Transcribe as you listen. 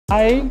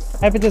Hi,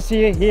 happy to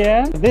see you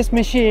here. This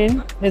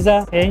machine is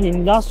an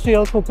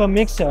industrial cooker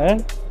mixer,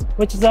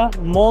 which is a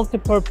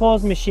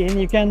multi-purpose machine.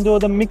 You can do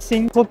the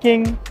mixing,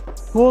 cooking,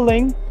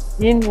 cooling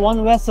in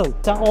one vessel.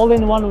 It's an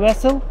all-in-one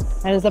vessel,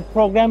 and it's a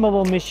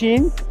programmable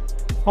machine.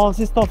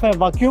 Consists of a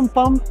vacuum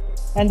pump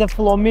and a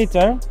flow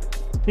meter.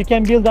 You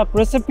can build up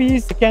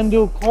recipes. You can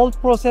do cold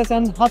process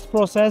and hot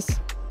process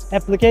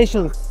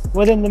applications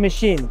within the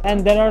machine.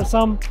 And there are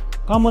some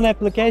common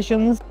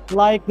applications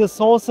like the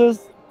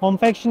sauces,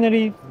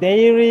 confectionery,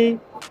 dairy,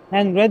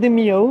 and ready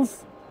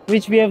meals,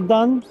 which we have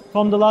done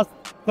from the last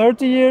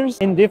 30 years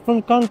in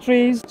different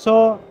countries.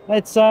 So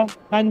it's a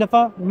kind of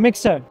a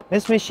mixer.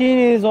 This machine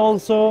is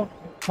also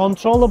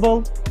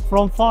controllable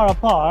from far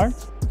apart.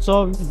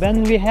 So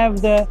when we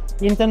have the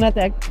internet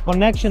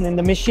connection in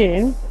the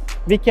machine,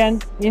 we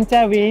can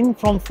intervene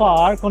from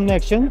far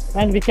connection,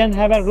 and we can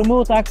have a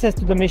remote access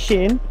to the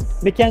machine.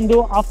 We can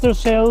do after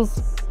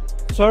sales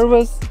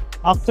service,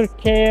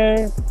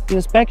 aftercare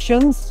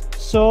inspections.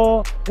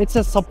 So it's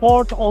a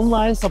support,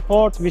 online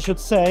support we should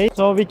say.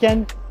 So we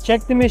can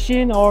check the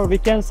machine or we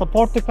can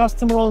support the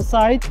customer on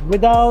site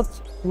without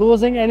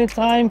losing any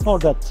time for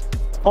that.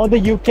 For the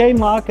UK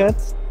market,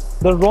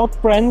 the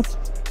ROKK brand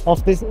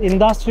of this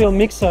industrial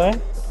mixer,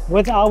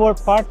 with our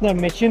partner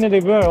Machinery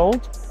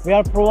World, we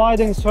are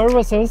providing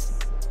services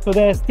to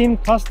the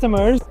esteemed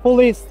customers,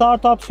 fully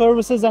startup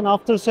services and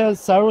after sales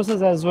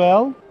services as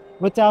well,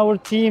 with our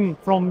team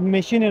from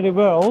Machinery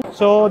World.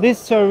 So this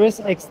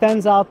service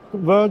extends out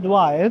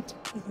worldwide.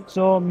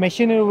 So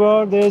Machinery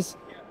World is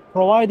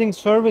providing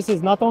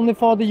services not only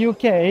for the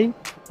UK,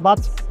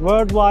 but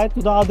worldwide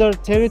to the other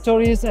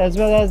territories as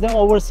well as the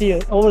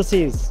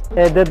overseas.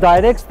 The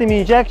direct steam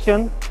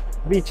injection,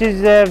 which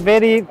is a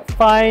very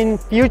fine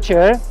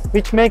feature,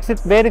 which makes it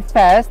very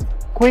fast,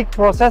 quick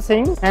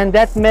processing, and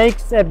that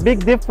makes a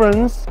big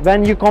difference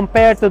when you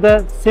compare to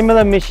the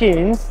similar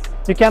machines.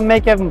 You can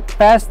make a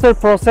faster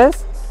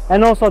process,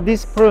 and also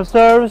this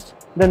preserves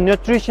the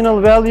nutritional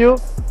value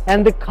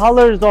and the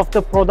colors of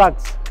the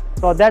products.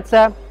 So that's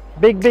a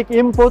big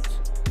input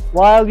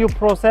while you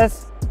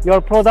process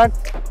your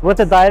product with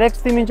a direct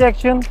steam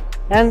injection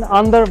and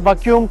under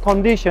vacuum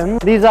condition.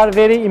 These are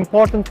very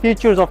important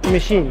features of the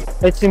machine.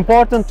 It's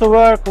important to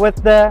work with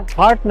the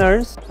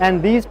partners,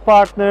 and these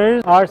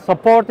partners are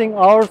supporting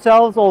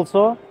ourselves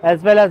also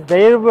as well as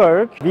their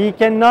work. We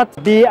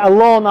cannot be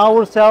alone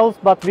ourselves,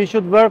 but we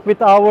should work with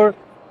our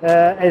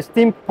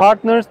esteemed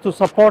partners to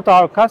support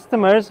our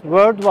customers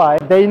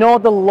worldwide. They know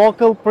the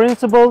local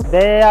principles.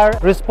 They are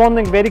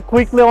responding very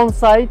quickly on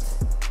site,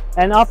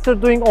 and after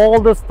doing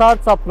all the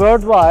starts up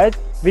worldwide,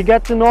 we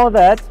get to know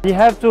that we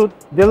have to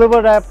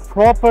deliver a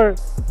proper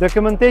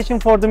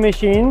documentation for the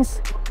machines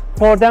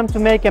for them to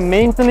make a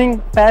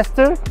maintaining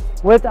faster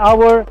with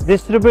our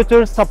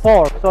distributor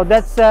support. So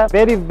that's a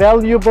very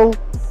valuable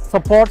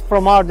support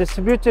from our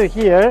distributor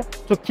here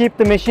to keep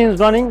the machines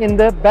running in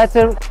the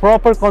better,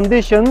 proper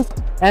conditions,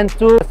 and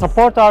to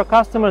support our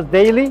customers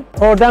daily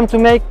for them to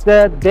make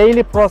the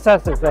daily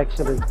processes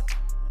actually.